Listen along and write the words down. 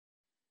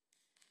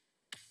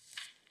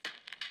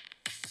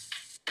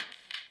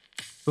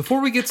Before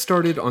we get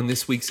started on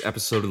this week's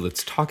episode of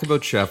Let's Talk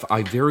About Chef,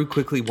 I very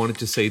quickly wanted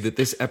to say that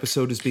this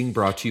episode is being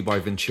brought to you by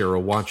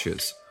Vincero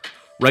Watches.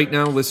 Right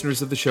now,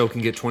 listeners of the show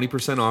can get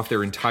 20% off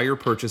their entire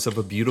purchase of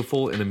a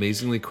beautiful and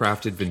amazingly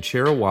crafted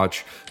Vincero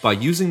watch by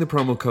using the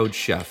promo code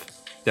CHEF.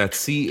 That's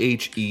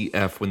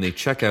CHEF when they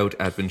check out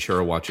at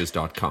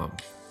VinceroWatches.com.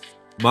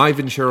 My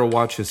Vincero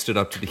watch has stood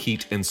up to the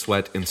heat and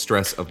sweat and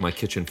stress of my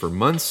kitchen for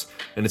months,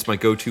 and it's my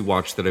go-to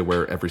watch that I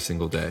wear every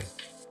single day.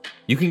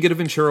 You can get a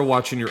Vincero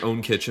watch in your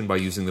own kitchen by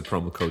using the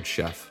promo code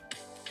CHEF.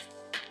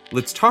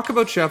 Let's Talk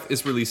About Chef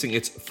is releasing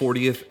its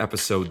 40th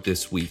episode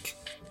this week.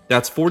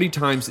 That's 40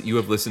 times that you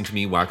have listened to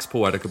me wax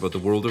poetic about the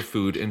world of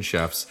food and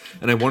chefs,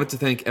 and I wanted to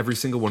thank every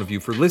single one of you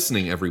for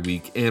listening every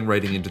week and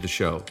writing into the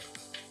show.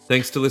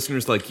 Thanks to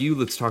listeners like you,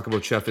 Let's Talk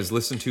About Chef is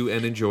listened to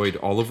and enjoyed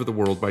all over the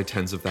world by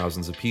tens of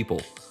thousands of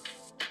people.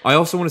 I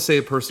also want to say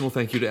a personal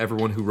thank you to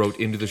everyone who wrote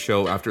into the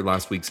show after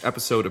last week's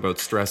episode about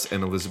stress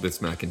and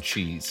Elizabeth's mac and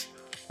cheese.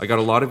 I got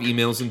a lot of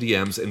emails and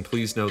DMs, and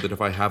please know that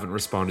if I haven't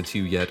responded to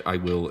you yet, I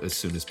will as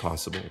soon as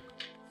possible.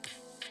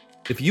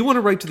 If you want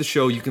to write to the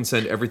show, you can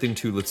send everything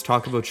to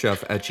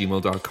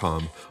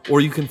letstalkaboutchef@gmail.com,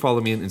 or you can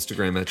follow me on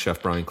Instagram at Chef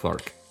Brian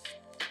Clark.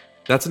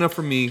 That's enough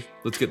from me.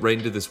 Let's get right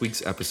into this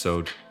week's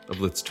episode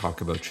of Let's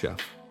Talk About Chef.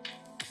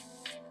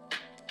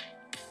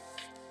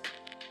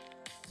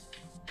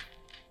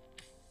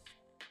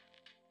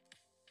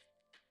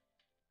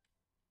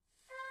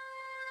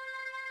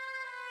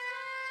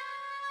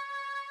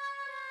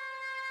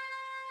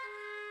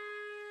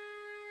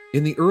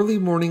 In the early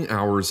morning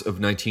hours of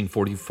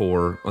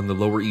 1944, on the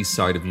Lower East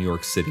Side of New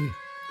York City,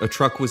 a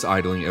truck was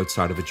idling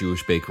outside of a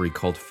Jewish bakery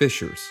called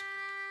Fisher's.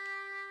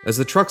 As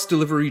the truck's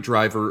delivery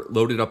driver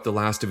loaded up the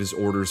last of his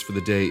orders for the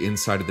day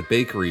inside of the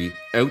bakery,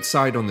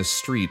 outside on the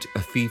street,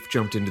 a thief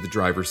jumped into the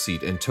driver's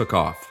seat and took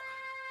off,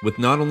 with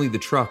not only the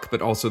truck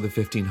but also the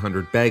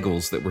 1,500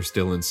 bagels that were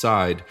still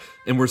inside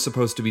and were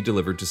supposed to be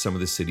delivered to some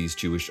of the city's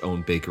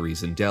Jewish-owned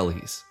bakeries and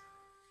delis.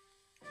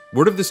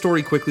 Word of the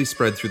story quickly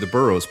spread through the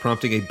boroughs,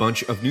 prompting a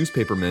bunch of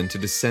newspapermen to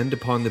descend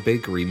upon the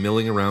bakery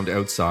milling around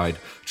outside,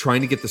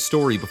 trying to get the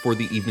story before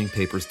the evening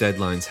paper's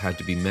deadlines had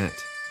to be met.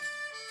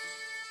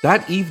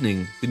 That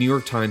evening, the New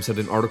York Times had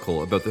an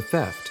article about the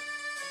theft.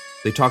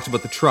 They talked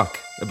about the truck,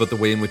 about the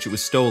way in which it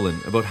was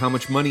stolen, about how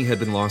much money had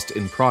been lost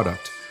in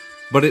product,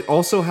 but it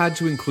also had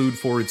to include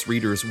for its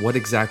readers what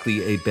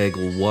exactly a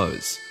bagel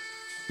was.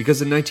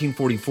 Because in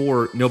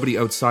 1944, nobody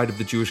outside of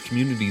the Jewish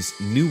communities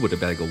knew what a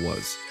bagel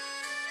was.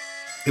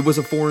 It was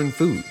a foreign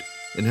food,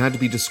 and had to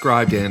be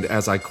described and,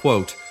 as I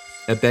quote,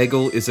 "A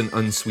bagel is an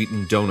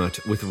unsweetened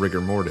donut with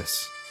rigor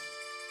mortis."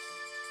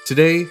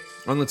 Today,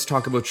 on Let's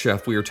Talk About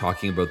Chef, we are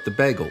talking about the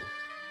bagel,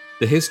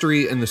 the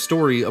history and the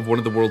story of one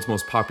of the world's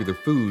most popular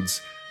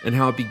foods, and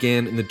how it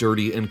began in the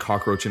dirty and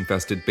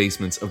cockroach-infested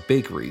basements of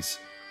bakeries.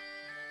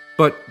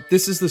 But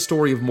this is the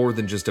story of more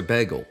than just a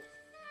bagel.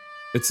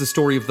 It's the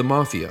story of the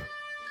mafia,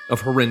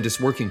 of horrendous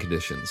working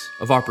conditions,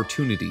 of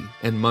opportunity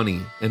and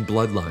money and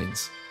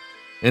bloodlines.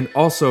 And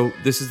also,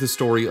 this is the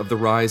story of the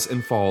rise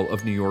and fall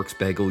of New York's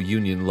bagel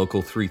union,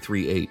 Local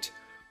 338,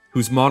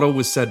 whose motto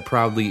was said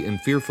proudly and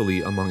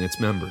fearfully among its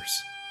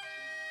members: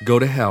 "Go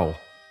to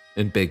hell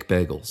and bake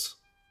bagels."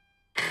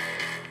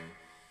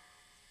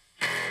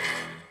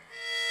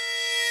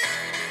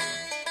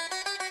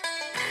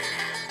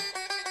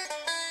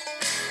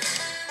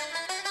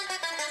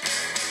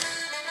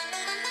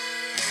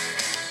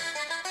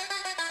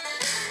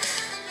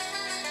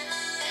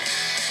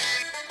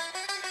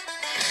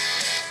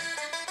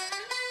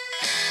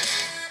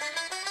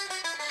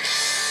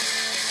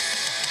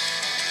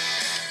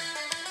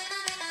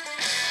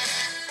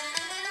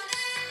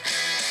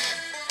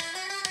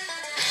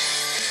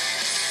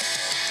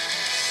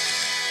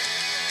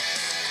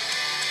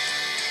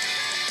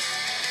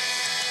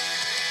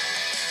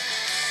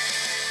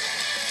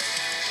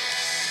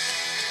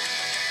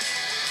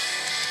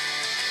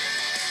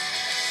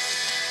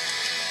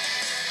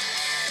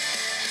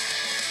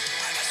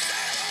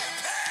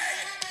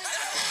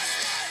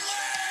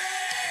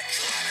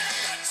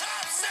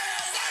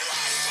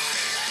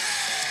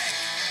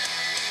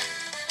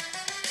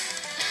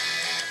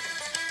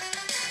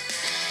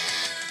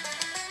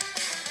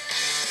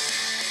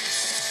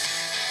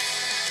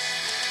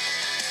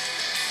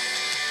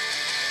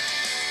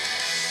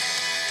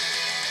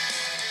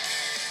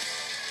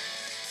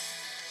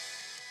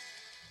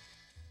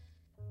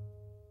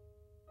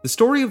 The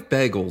story of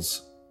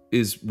bagels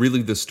is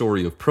really the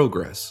story of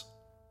progress.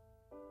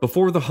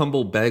 Before the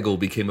humble bagel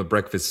became a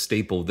breakfast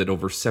staple that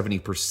over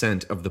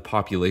 70% of the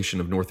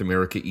population of North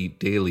America eat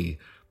daily,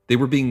 they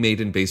were being made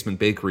in basement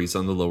bakeries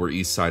on the Lower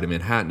East Side of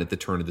Manhattan at the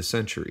turn of the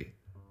century.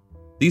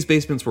 These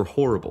basements were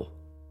horrible.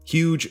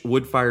 Huge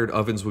wood-fired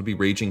ovens would be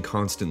raging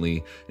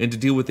constantly, and to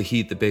deal with the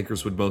heat, the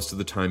bakers would most of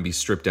the time be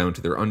stripped down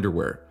to their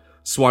underwear,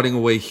 swatting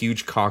away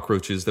huge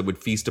cockroaches that would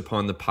feast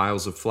upon the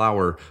piles of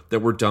flour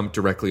that were dumped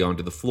directly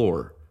onto the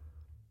floor.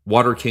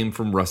 Water came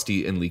from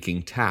rusty and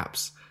leaking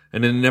taps,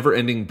 and in a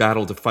never-ending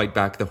battle to fight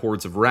back the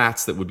hordes of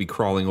rats that would be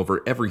crawling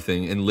over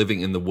everything and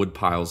living in the wood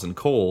piles and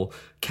coal,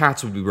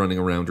 cats would be running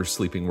around or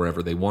sleeping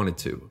wherever they wanted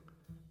to.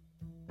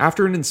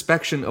 After an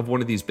inspection of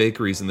one of these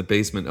bakeries in the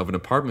basement of an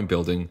apartment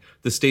building,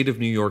 the state of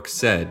New York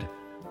said,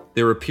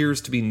 "There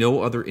appears to be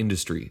no other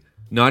industry,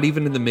 not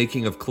even in the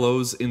making of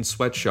clothes in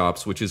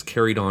sweatshops, which is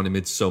carried on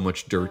amid so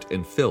much dirt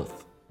and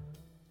filth."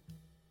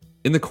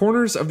 In the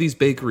corners of these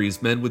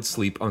bakeries, men would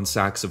sleep on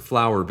sacks of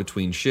flour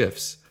between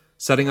shifts,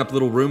 setting up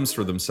little rooms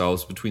for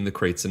themselves between the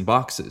crates and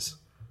boxes.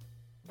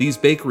 These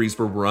bakeries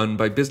were run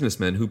by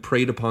businessmen who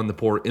preyed upon the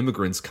poor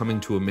immigrants coming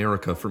to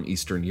America from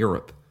Eastern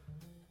Europe.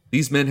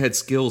 These men had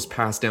skills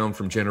passed down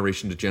from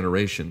generation to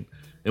generation,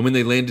 and when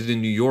they landed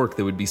in New York,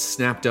 they would be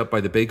snapped up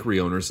by the bakery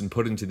owners and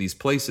put into these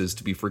places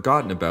to be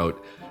forgotten about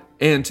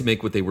and to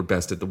make what they were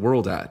best at the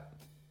world at: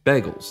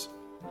 bagels.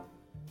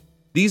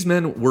 These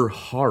men were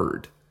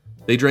hard.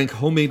 They drank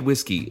homemade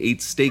whiskey,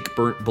 ate steak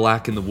burnt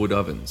black in the wood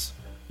ovens.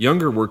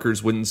 Younger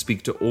workers wouldn't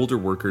speak to older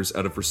workers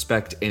out of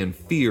respect and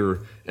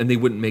fear, and they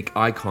wouldn't make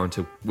eye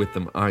contact with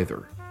them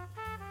either.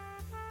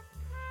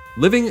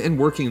 Living and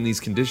working in these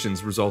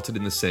conditions resulted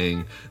in the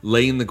saying,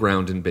 "lay in the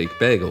ground and bake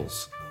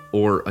bagels,"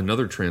 or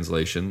another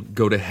translation,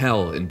 "go to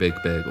hell and bake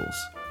bagels."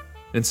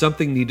 And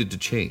something needed to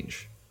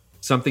change.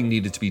 Something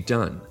needed to be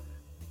done.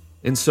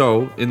 And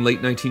so, in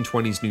late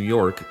 1920s New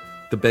York,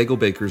 the bagel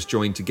bakers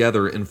joined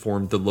together and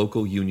formed the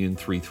local Union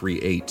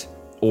 338,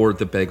 or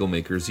the Bagel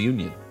Makers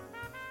Union.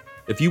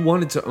 If you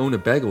wanted to own a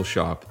bagel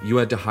shop, you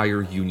had to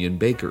hire union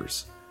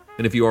bakers.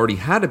 And if you already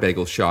had a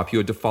bagel shop, you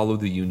had to follow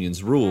the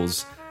union's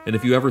rules. And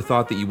if you ever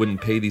thought that you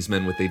wouldn't pay these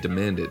men what they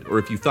demanded, or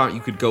if you thought you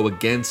could go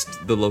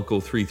against the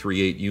local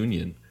 338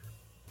 union,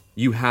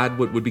 you had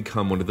what would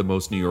become one of the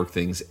most New York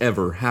things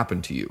ever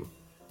happen to you.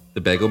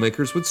 The bagel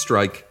makers would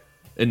strike,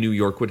 and New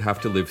York would have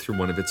to live through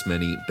one of its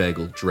many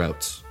bagel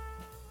droughts.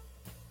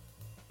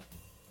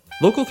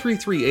 Local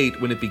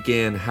 338, when it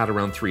began, had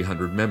around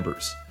 300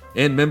 members,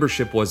 and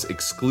membership was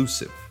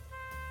exclusive.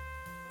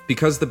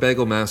 Because the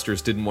bagel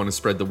masters didn't want to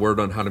spread the word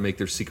on how to make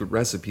their secret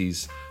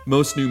recipes,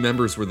 most new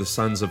members were the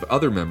sons of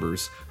other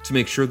members to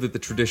make sure that the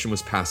tradition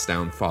was passed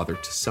down father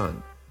to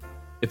son.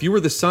 If you were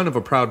the son of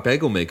a proud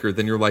bagel maker,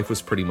 then your life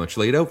was pretty much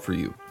laid out for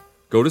you.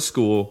 Go to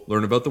school,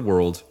 learn about the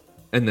world,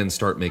 and then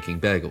start making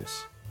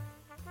bagels.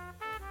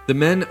 The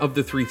men of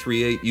the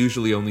 338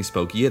 usually only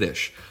spoke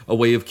Yiddish, a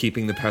way of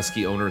keeping the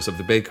pesky owners of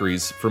the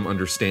bakeries from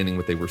understanding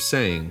what they were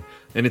saying,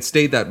 and it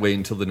stayed that way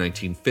until the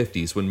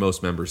 1950s when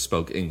most members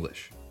spoke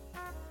English.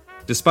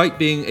 Despite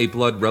being a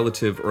blood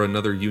relative or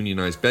another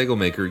unionized bagel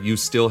maker, you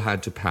still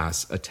had to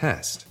pass a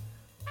test.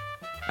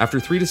 After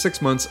 3 to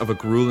 6 months of a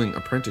grueling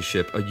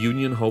apprenticeship, a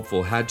union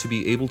hopeful had to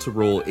be able to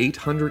roll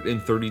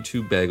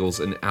 832 bagels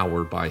an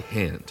hour by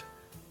hand.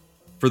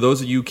 For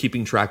those of you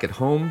keeping track at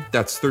home,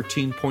 that's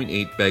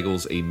 13.8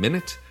 bagels a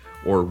minute,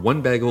 or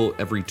one bagel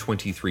every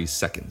 23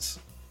 seconds.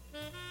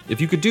 If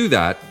you could do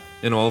that,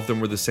 and all of them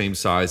were the same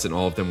size and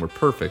all of them were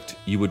perfect,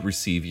 you would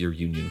receive your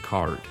union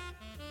card.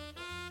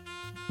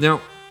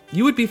 Now,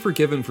 you would be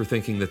forgiven for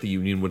thinking that the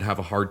union would have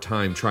a hard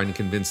time trying to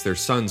convince their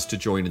sons to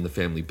join in the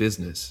family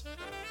business.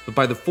 But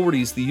by the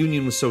 40s, the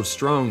union was so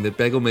strong that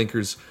bagel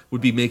makers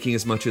would be making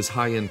as much as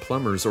high-end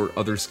plumbers or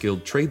other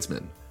skilled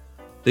tradesmen.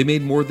 They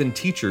made more than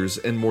teachers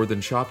and more than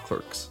shop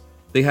clerks.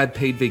 They had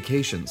paid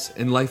vacations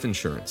and life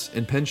insurance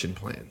and pension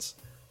plans.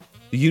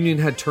 The union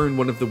had turned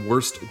one of the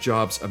worst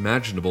jobs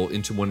imaginable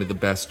into one of the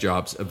best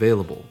jobs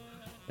available.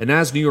 And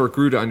as New York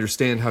grew to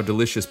understand how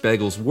delicious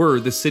bagels were,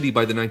 the city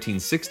by the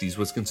 1960s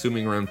was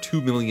consuming around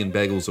 2 million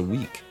bagels a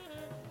week.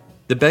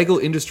 The bagel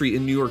industry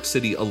in New York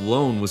City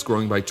alone was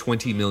growing by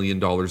 $20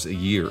 million a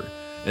year,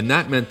 and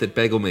that meant that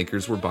bagel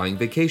makers were buying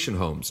vacation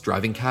homes,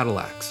 driving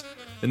Cadillacs,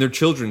 and their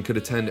children could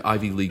attend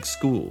Ivy League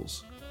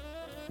schools.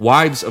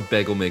 Wives of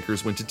bagel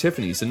makers went to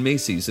Tiffany's and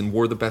Macy's and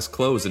wore the best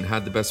clothes and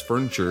had the best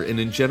furniture and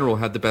in general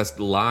had the best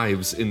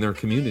lives in their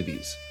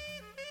communities.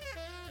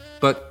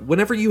 But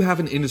whenever you have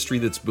an industry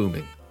that's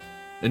booming,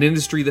 an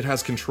industry that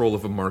has control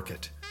of a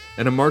market,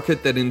 and a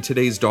market that in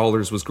today's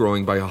dollars was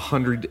growing by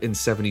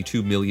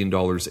 $172 million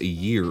a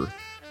year,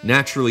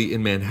 naturally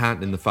in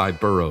Manhattan and the 5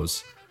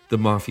 boroughs, the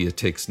mafia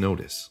takes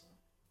notice.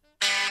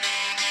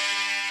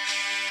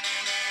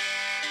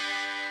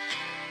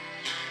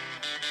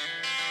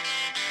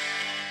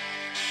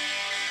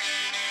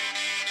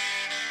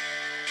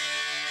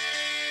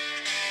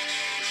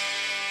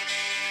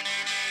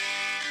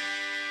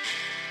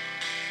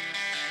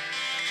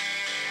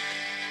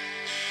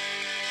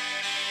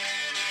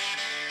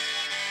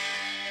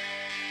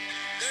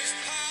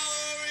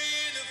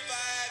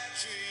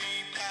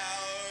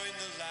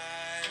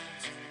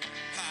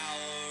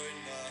 Power in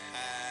the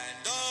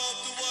hand of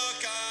the world.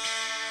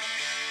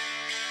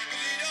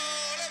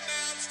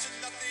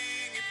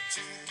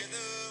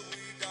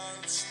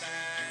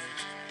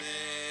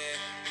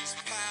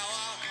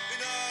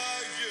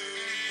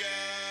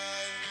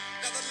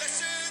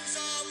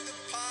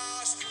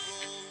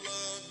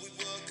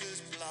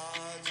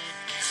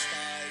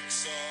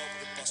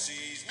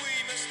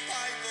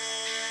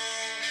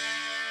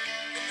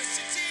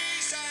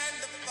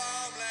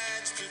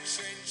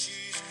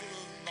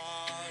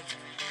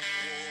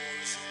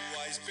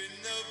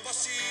 the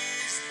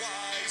boss's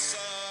way, sir.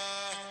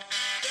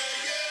 The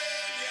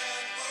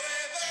union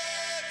forever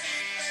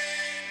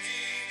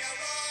defending our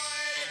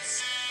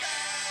rights.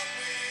 Down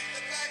with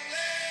the black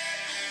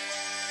label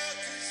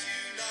workers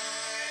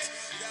unite.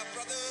 With our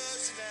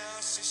brothers and our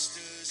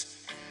sisters,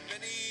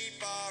 many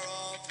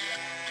far-off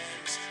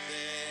lands.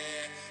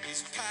 There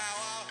is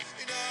power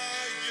in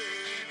our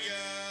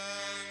union.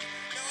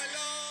 Now I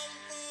long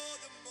for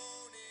the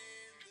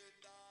morning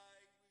that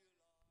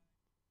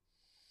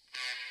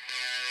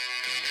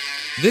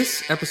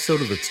This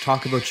episode of Let's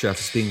Talk About Chef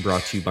is being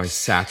brought to you by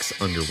Saxx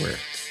Underwear.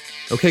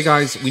 Okay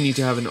guys, we need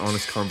to have an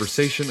honest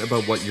conversation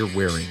about what you're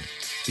wearing.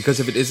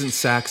 Because if it isn't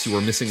Saxx, you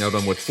are missing out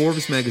on what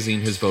Forbes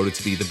magazine has voted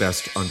to be the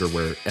best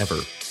underwear ever.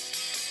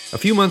 A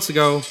few months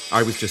ago,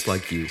 I was just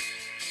like you.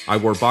 I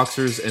wore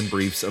boxers and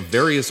briefs of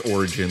various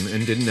origin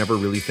and didn't ever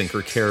really think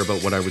or care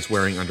about what I was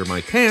wearing under my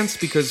pants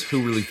because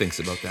who really thinks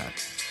about that?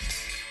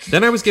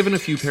 Then I was given a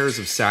few pairs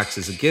of Saxx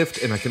as a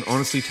gift and I can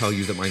honestly tell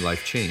you that my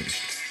life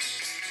changed.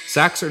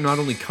 Saxx are not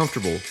only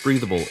comfortable,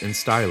 breathable, and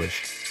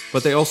stylish,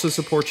 but they also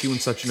support you in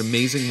such an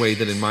amazing way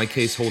that in my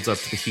case holds up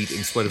to the heat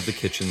and sweat of the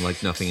kitchen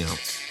like nothing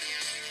else.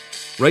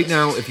 Right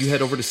now, if you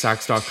head over to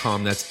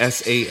Saxx.com, that's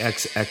SAXX.com,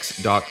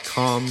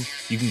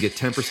 you can get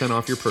 10%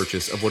 off your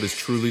purchase of what is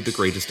truly the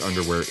greatest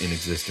underwear in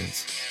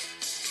existence.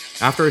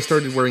 After I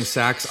started wearing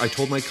Saxx, I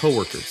told my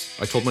coworkers,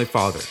 I told my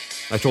father,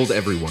 I told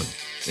everyone,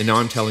 and now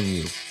I'm telling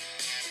you.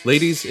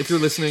 Ladies, if you're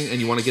listening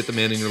and you want to get the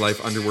man in your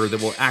life underwear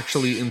that will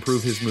actually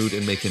improve his mood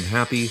and make him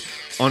happy,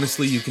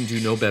 honestly, you can do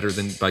no better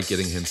than by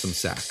getting him some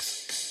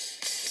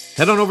Saxx.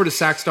 Head on over to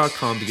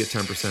Saxx.com to get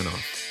 10%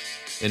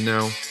 off. And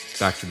now,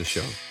 back to the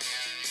show.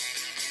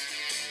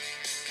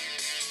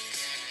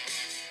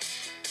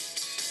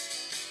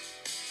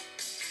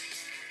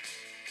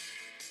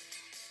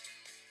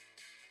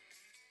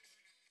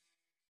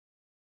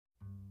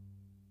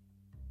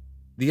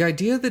 The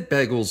idea that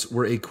bagels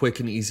were a quick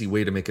and easy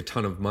way to make a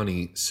ton of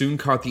money soon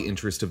caught the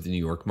interest of the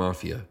New York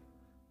Mafia.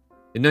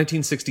 In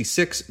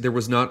 1966, there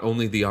was not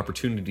only the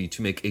opportunity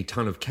to make a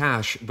ton of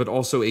cash, but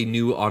also a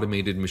new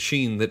automated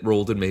machine that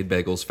rolled and made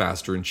bagels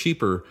faster and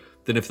cheaper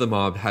than if the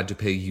mob had to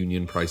pay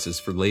union prices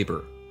for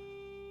labor.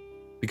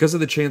 Because of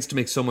the chance to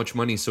make so much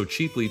money so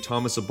cheaply,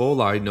 Thomas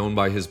Abolai, known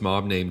by his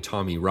mob name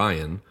Tommy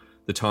Ryan,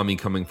 the Tommy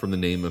coming from the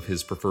name of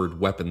his preferred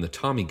weapon, the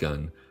Tommy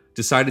gun,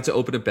 decided to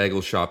open a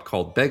bagel shop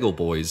called Bagel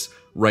Boys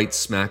right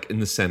smack in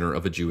the center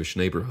of a Jewish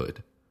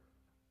neighborhood.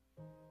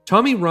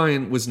 Tommy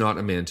Ryan was not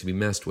a man to be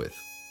messed with.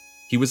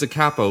 He was a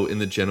capo in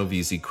the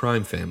Genovese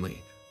crime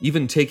family,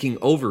 even taking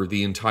over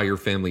the entire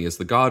family as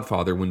the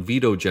godfather when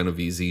Vito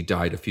Genovese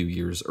died a few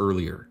years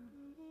earlier.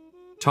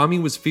 Tommy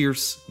was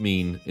fierce,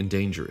 mean, and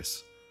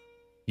dangerous.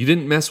 You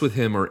didn't mess with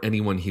him or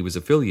anyone he was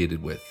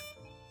affiliated with.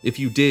 If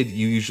you did,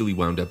 you usually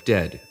wound up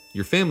dead.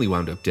 Your family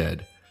wound up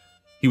dead.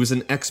 He was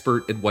an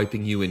expert at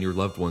wiping you and your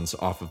loved ones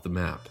off of the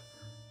map.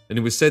 And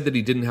it was said that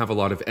he didn't have a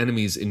lot of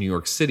enemies in New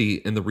York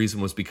City, and the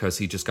reason was because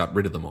he just got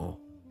rid of them all.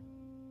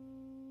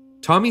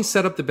 Tommy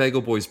set up the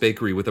Bagel Boys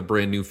bakery with a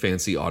brand new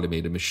fancy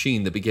automated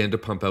machine that began to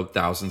pump out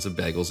thousands of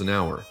bagels an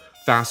hour,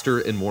 faster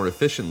and more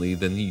efficiently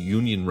than the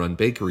union-run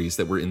bakeries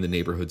that were in the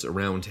neighborhoods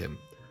around him.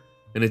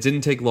 And it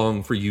didn't take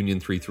long for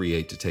Union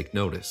 338 to take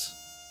notice.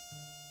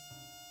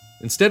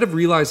 Instead of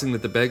realizing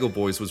that the Bagel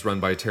Boys was run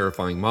by a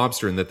terrifying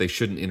mobster and that they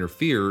shouldn't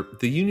interfere,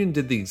 the union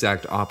did the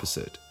exact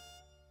opposite.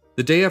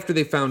 The day after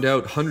they found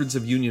out, hundreds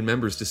of union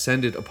members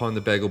descended upon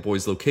the Bagel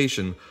Boys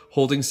location,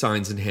 holding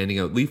signs and handing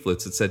out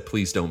leaflets that said,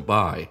 "Please don't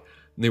buy."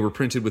 And they were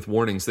printed with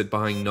warnings that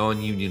buying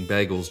non-union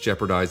bagels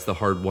jeopardized the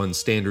hard-won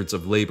standards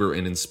of labor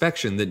and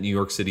inspection that New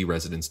York City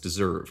residents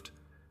deserved.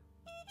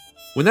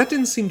 When that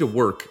didn't seem to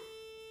work,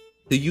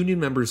 the union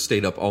members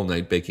stayed up all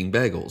night baking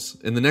bagels,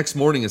 and the next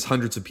morning as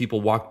hundreds of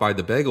people walked by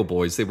the Bagel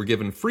Boys, they were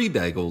given free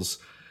bagels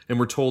and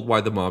were told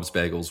why the mob's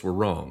bagels were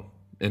wrong.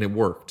 And it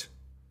worked.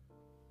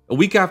 A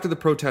week after the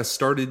protests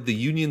started, the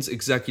union's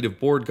executive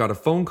board got a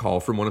phone call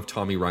from one of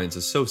Tommy Ryan's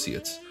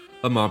associates,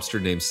 a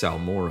mobster named Sal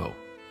Morrow.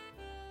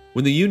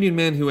 When the union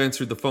man who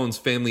answered the phone's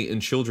family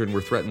and children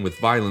were threatened with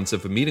violence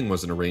if a meeting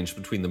wasn't arranged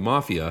between the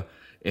mafia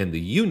and the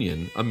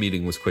union, a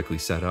meeting was quickly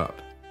set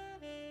up.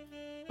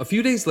 A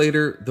few days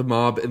later, the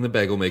mob and the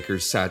bagel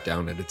makers sat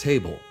down at a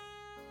table.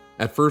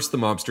 At first, the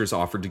mobsters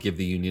offered to give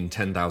the union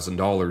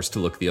 $10,000 to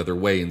look the other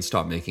way and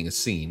stop making a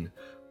scene,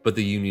 but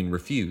the union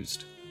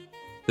refused.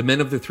 The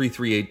men of the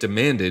 338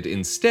 demanded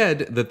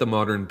instead that the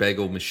modern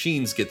bagel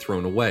machines get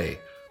thrown away,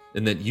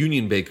 and that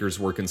union bakers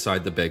work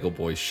inside the Bagel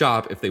Boys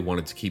shop if they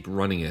wanted to keep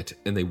running it,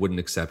 and they wouldn't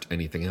accept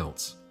anything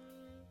else.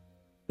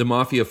 The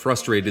mafia,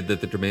 frustrated that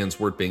the demands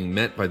weren't being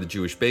met by the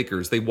Jewish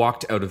bakers, they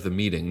walked out of the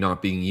meeting,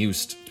 not being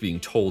used to being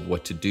told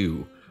what to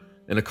do,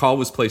 and a call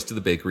was placed to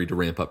the bakery to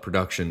ramp up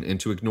production and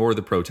to ignore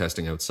the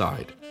protesting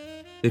outside.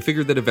 They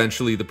figured that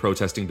eventually the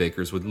protesting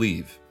bakers would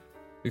leave.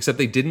 Except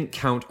they didn't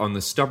count on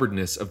the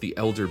stubbornness of the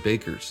elder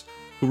bakers,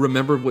 who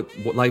remembered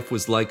what life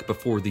was like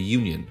before the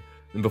union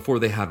and before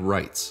they had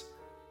rights,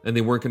 and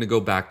they weren't going to go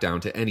back down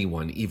to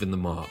anyone, even the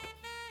mob.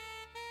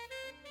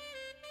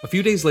 A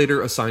few days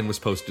later, a sign was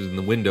posted in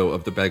the window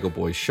of the Bagel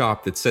Boys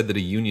shop that said that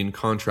a union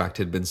contract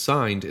had been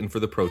signed and for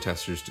the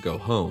protesters to go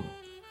home.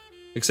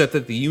 Except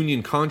that the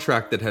union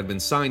contract that had been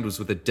signed was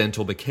with a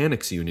dental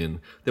mechanics union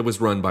that was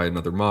run by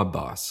another mob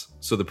boss,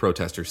 so the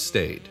protesters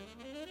stayed.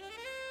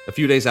 A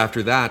few days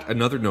after that,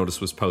 another notice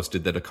was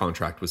posted that a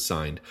contract was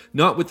signed,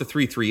 not with the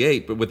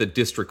 338, but with a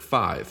District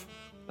 5,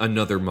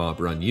 another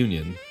mob-run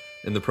union,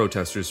 and the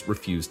protesters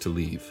refused to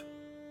leave.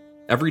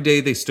 Every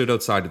day they stood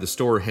outside of the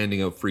store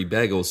handing out free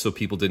bagels so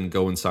people didn't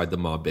go inside the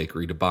mob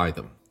bakery to buy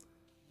them.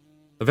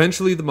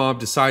 Eventually, the mob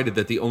decided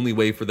that the only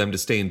way for them to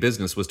stay in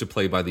business was to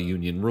play by the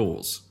union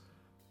rules.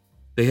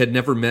 They had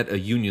never met a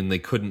union they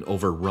couldn't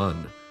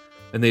overrun,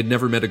 and they had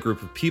never met a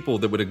group of people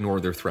that would ignore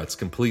their threats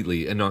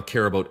completely and not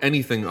care about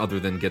anything other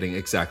than getting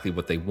exactly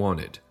what they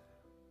wanted.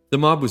 The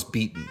mob was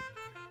beaten,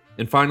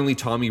 and finally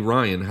Tommy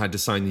Ryan had to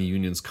sign the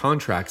union's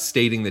contract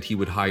stating that he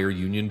would hire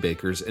union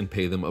bakers and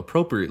pay them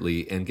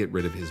appropriately and get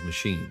rid of his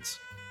machines.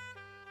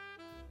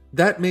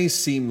 That may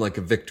seem like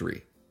a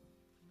victory.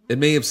 It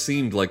may have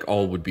seemed like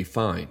all would be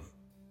fine.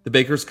 The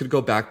bakers could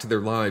go back to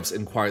their lives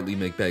and quietly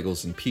make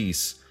bagels in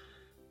peace.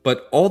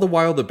 But all the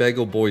while the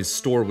Bagel Boys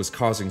store was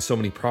causing so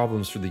many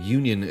problems for the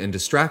union and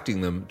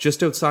distracting them,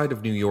 just outside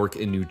of New York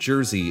and New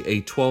Jersey,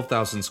 a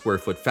 12,000 square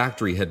foot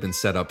factory had been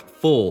set up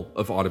full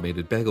of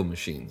automated bagel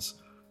machines.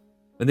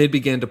 And they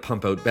began to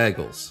pump out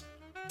bagels,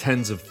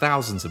 tens of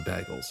thousands of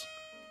bagels.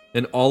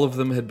 And all of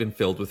them had been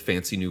filled with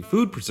fancy new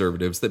food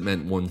preservatives that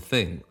meant one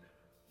thing.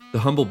 The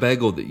humble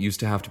bagel that used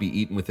to have to be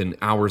eaten within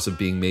hours of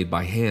being made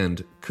by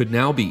hand could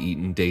now be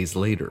eaten days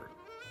later.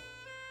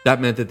 That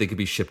meant that they could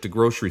be shipped to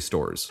grocery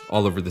stores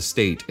all over the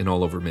state and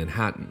all over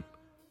Manhattan.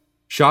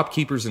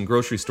 Shopkeepers and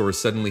grocery stores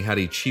suddenly had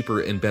a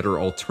cheaper and better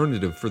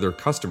alternative for their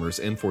customers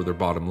and for their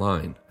bottom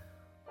line.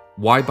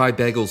 Why buy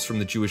bagels from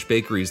the Jewish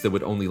bakeries that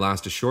would only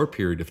last a short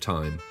period of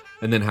time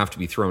and then have to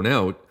be thrown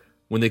out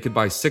when they could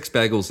buy 6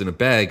 bagels in a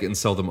bag and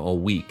sell them all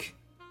week?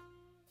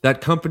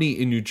 That company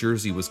in New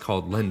Jersey was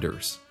called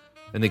Lenders,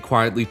 and they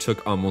quietly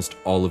took almost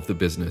all of the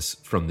business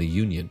from the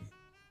union.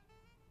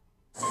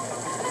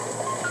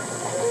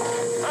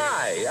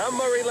 I'm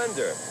Murray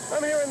Lender.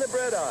 I'm here in the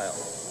bread aisle.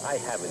 I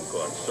haven't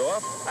gone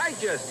soft. I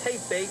just hate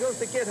bagels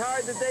that get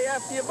hard the day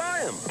after you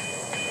buy them.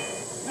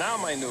 Now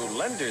my new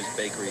Lender's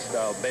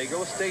bakery-style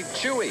bagels stay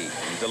chewy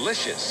and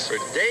delicious for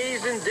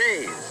days and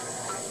days.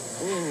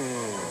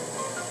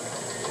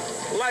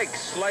 Like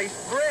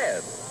sliced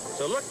bread.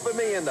 So look for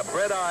me in the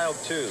bread aisle,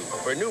 too,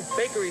 for new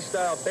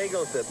bakery-style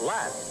bagels that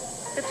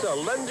last. It's a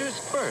Lender's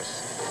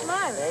first.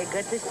 Murray,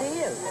 good to see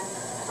you.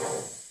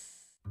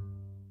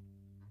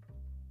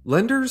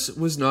 Lenders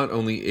was not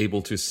only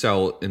able to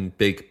sell and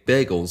bake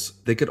bagels,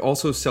 they could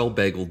also sell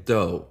bagel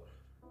dough.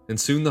 And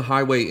soon the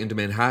highway into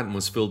Manhattan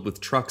was filled with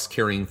trucks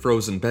carrying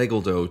frozen bagel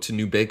dough to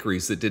new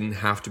bakeries that didn't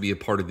have to be a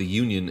part of the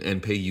union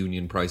and pay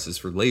union prices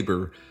for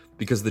labor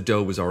because the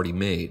dough was already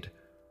made.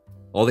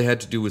 All they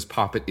had to do was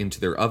pop it into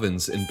their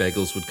ovens and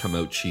bagels would come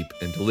out cheap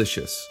and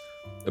delicious,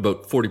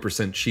 about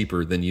 40%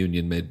 cheaper than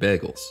union-made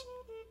bagels.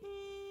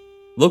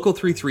 Local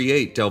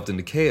 338 delved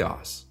into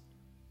chaos.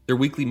 Their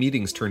weekly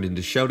meetings turned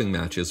into shouting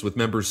matches with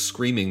members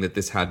screaming that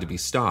this had to be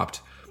stopped,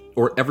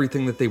 or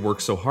everything that they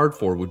worked so hard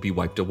for would be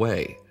wiped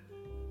away.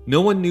 No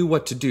one knew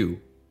what to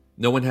do.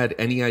 No one had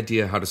any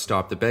idea how to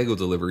stop the bagel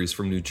deliveries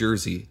from New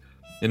Jersey,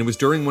 and it was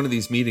during one of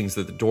these meetings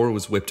that the door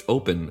was whipped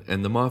open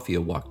and the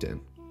mafia walked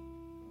in.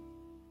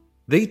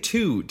 They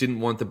too didn't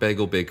want the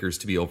bagel bakers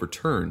to be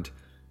overturned,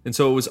 and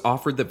so it was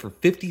offered that for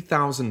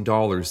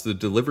 $50,000 the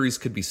deliveries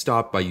could be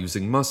stopped by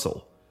using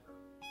muscle.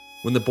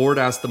 When the board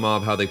asked the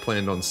mob how they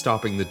planned on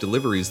stopping the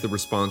deliveries, the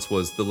response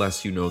was, the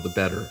less you know, the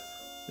better.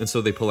 And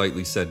so they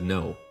politely said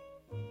no.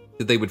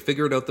 That they would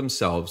figure it out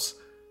themselves,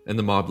 and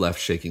the mob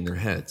left shaking their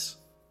heads.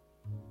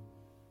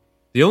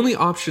 The only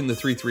option the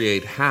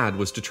 338 had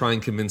was to try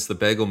and convince the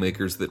bagel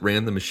makers that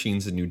ran the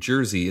machines in New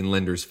Jersey in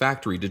Lender's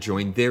factory to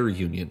join their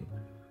union.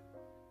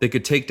 They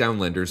could take down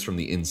Lenders from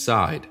the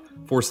inside,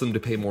 force them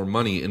to pay more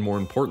money, and more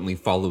importantly,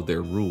 follow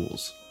their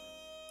rules.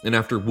 And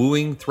after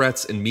wooing,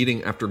 threats, and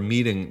meeting after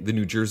meeting, the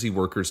New Jersey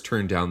workers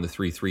turned down the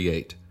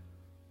 338.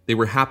 They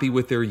were happy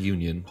with their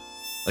union,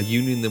 a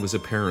union that was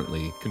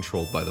apparently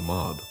controlled by the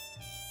mob.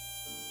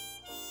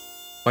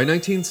 By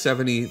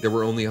 1970, there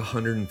were only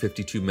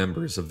 152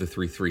 members of the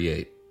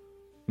 338.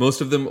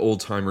 Most of them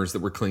old-timers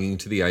that were clinging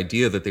to the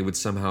idea that they would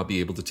somehow be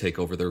able to take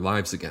over their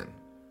lives again.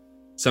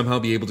 Somehow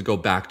be able to go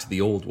back to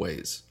the old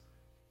ways.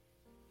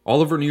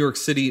 All over New York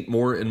City,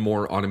 more and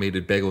more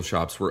automated bagel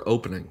shops were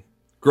opening.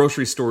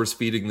 Grocery stores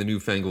feeding the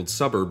newfangled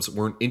suburbs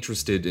weren't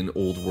interested in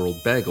old-world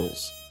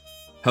bagels.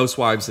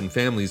 Housewives and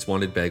families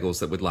wanted bagels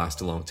that would last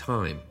a long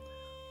time.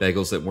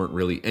 Bagels that weren't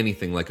really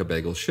anything like a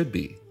bagel should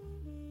be.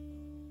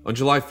 On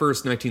July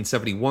 1st,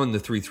 1971, the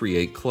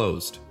 338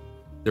 closed.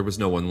 There was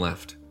no one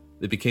left.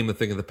 It became a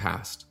thing of the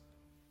past.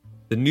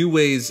 The new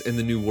ways and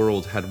the new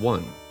world had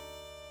won,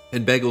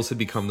 and bagels had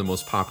become the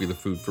most popular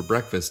food for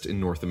breakfast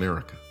in North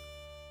America.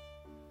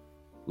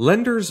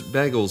 Lender's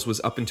Bagels was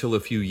up until a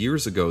few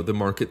years ago the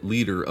market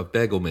leader of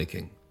bagel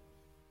making.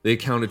 They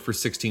accounted for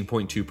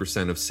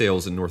 16.2% of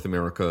sales in North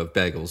America of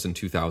bagels in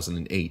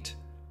 2008.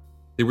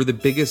 They were the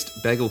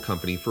biggest bagel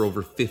company for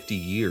over 50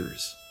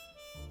 years.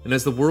 And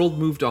as the world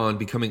moved on,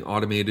 becoming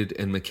automated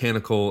and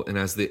mechanical, and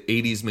as the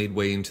 80s made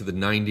way into the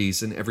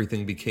 90s and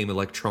everything became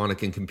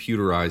electronic and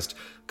computerized,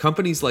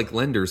 companies like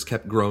Lenders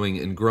kept growing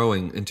and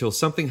growing until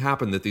something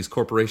happened that these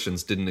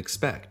corporations didn't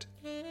expect.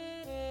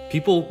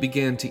 People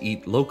began to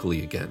eat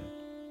locally again.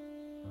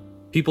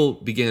 People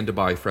began to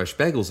buy fresh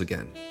bagels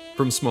again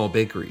from small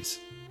bakeries.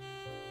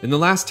 In the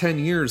last 10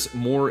 years,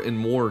 more and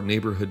more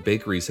neighborhood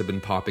bakeries have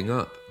been popping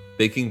up,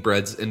 baking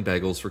breads and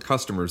bagels for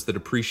customers that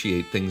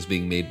appreciate things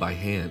being made by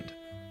hand.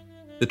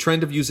 The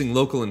trend of using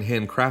local and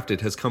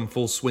handcrafted has come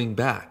full swing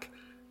back,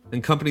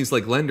 and companies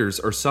like Lenders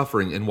are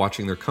suffering and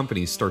watching their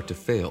companies start to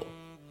fail.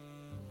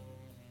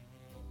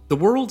 The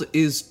world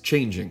is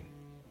changing.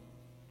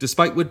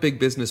 Despite what big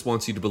business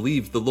wants you to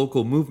believe, the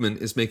local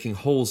movement is making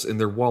holes in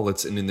their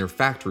wallets and in their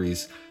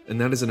factories, and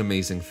that is an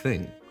amazing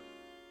thing.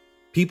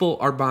 People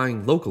are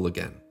buying local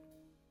again.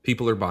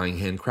 People are buying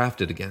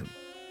handcrafted again.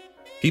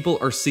 People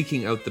are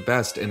seeking out the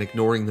best and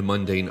ignoring the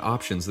mundane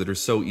options that are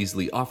so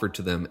easily offered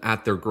to them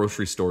at their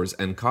grocery stores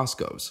and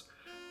Costco's,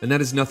 and that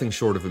is nothing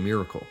short of a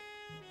miracle.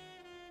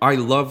 I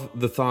love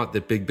the thought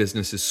that big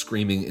business is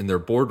screaming in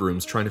their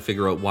boardrooms trying to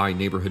figure out why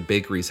neighborhood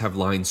bakeries have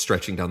lines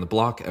stretching down the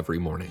block every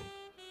morning.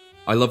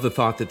 I love the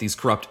thought that these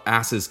corrupt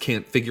asses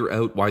can't figure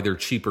out why their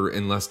cheaper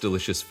and less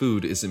delicious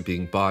food isn't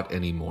being bought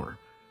anymore.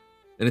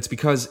 And it's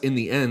because, in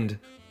the end,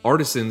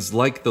 artisans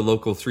like the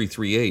local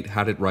 338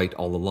 had it right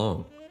all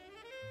along.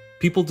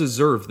 People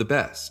deserve the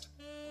best.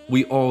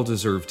 We all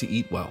deserve to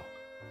eat well.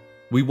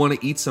 We want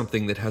to eat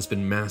something that has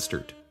been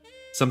mastered,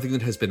 something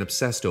that has been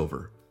obsessed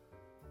over,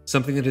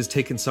 something that has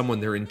taken someone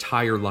their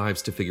entire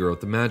lives to figure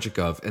out the magic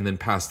of and then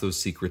pass those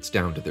secrets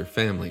down to their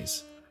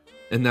families.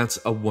 And that's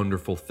a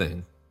wonderful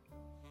thing.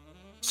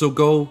 So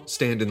go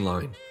stand in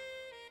line.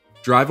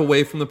 Drive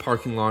away from the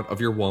parking lot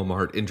of your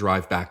Walmart and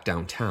drive back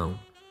downtown,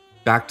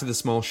 back to the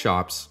small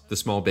shops, the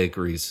small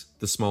bakeries,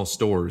 the small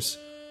stores,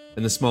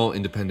 and the small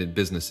independent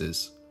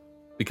businesses.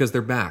 Because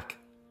they're back.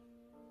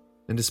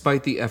 And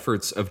despite the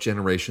efforts of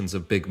generations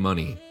of big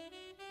money,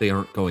 they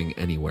aren't going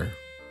anywhere.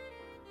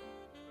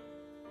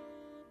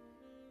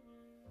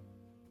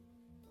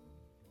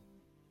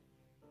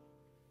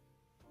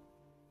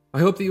 I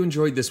hope that you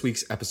enjoyed this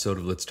week's episode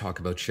of Let's Talk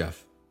About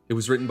Chef. It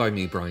was written by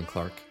me, Brian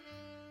Clark.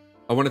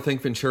 I want to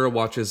thank Ventura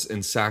Watches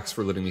and Saks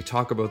for letting me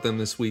talk about them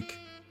this week.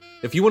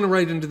 If you want to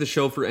write into the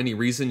show for any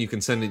reason, you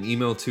can send an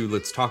email to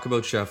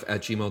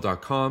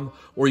letstalkaboutchef@gmail.com,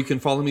 or you can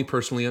follow me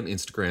personally on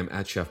Instagram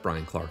at Chef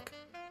Brian Clark.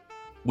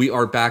 We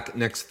are back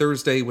next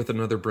Thursday with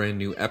another brand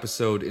new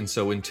episode, and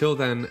so until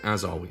then,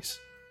 as always,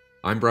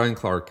 I'm Brian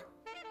Clark.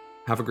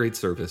 Have a great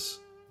service,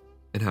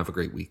 and have a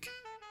great week.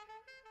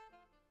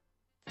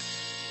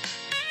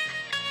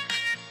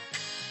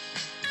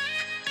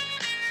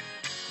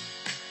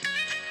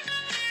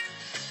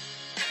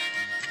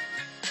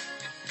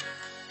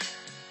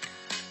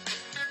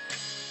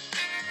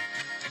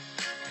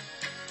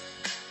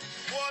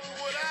 What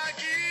would I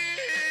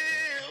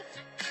give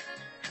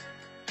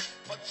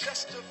for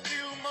just a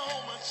few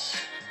moments?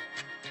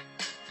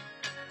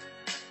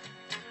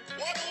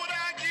 What would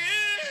I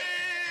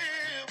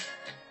give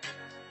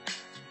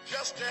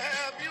just to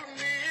have you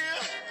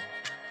near?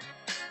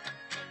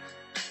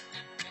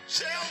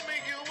 Tell me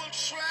you will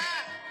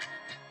try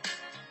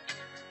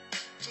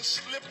to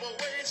slip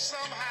away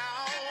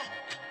somehow.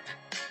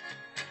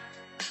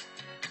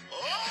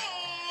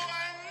 Oh,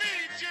 I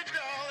need you,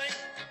 darling.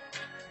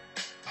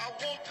 I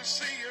want to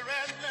see you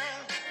right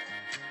now.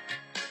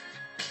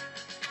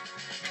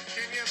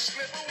 Can you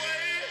slip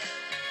away?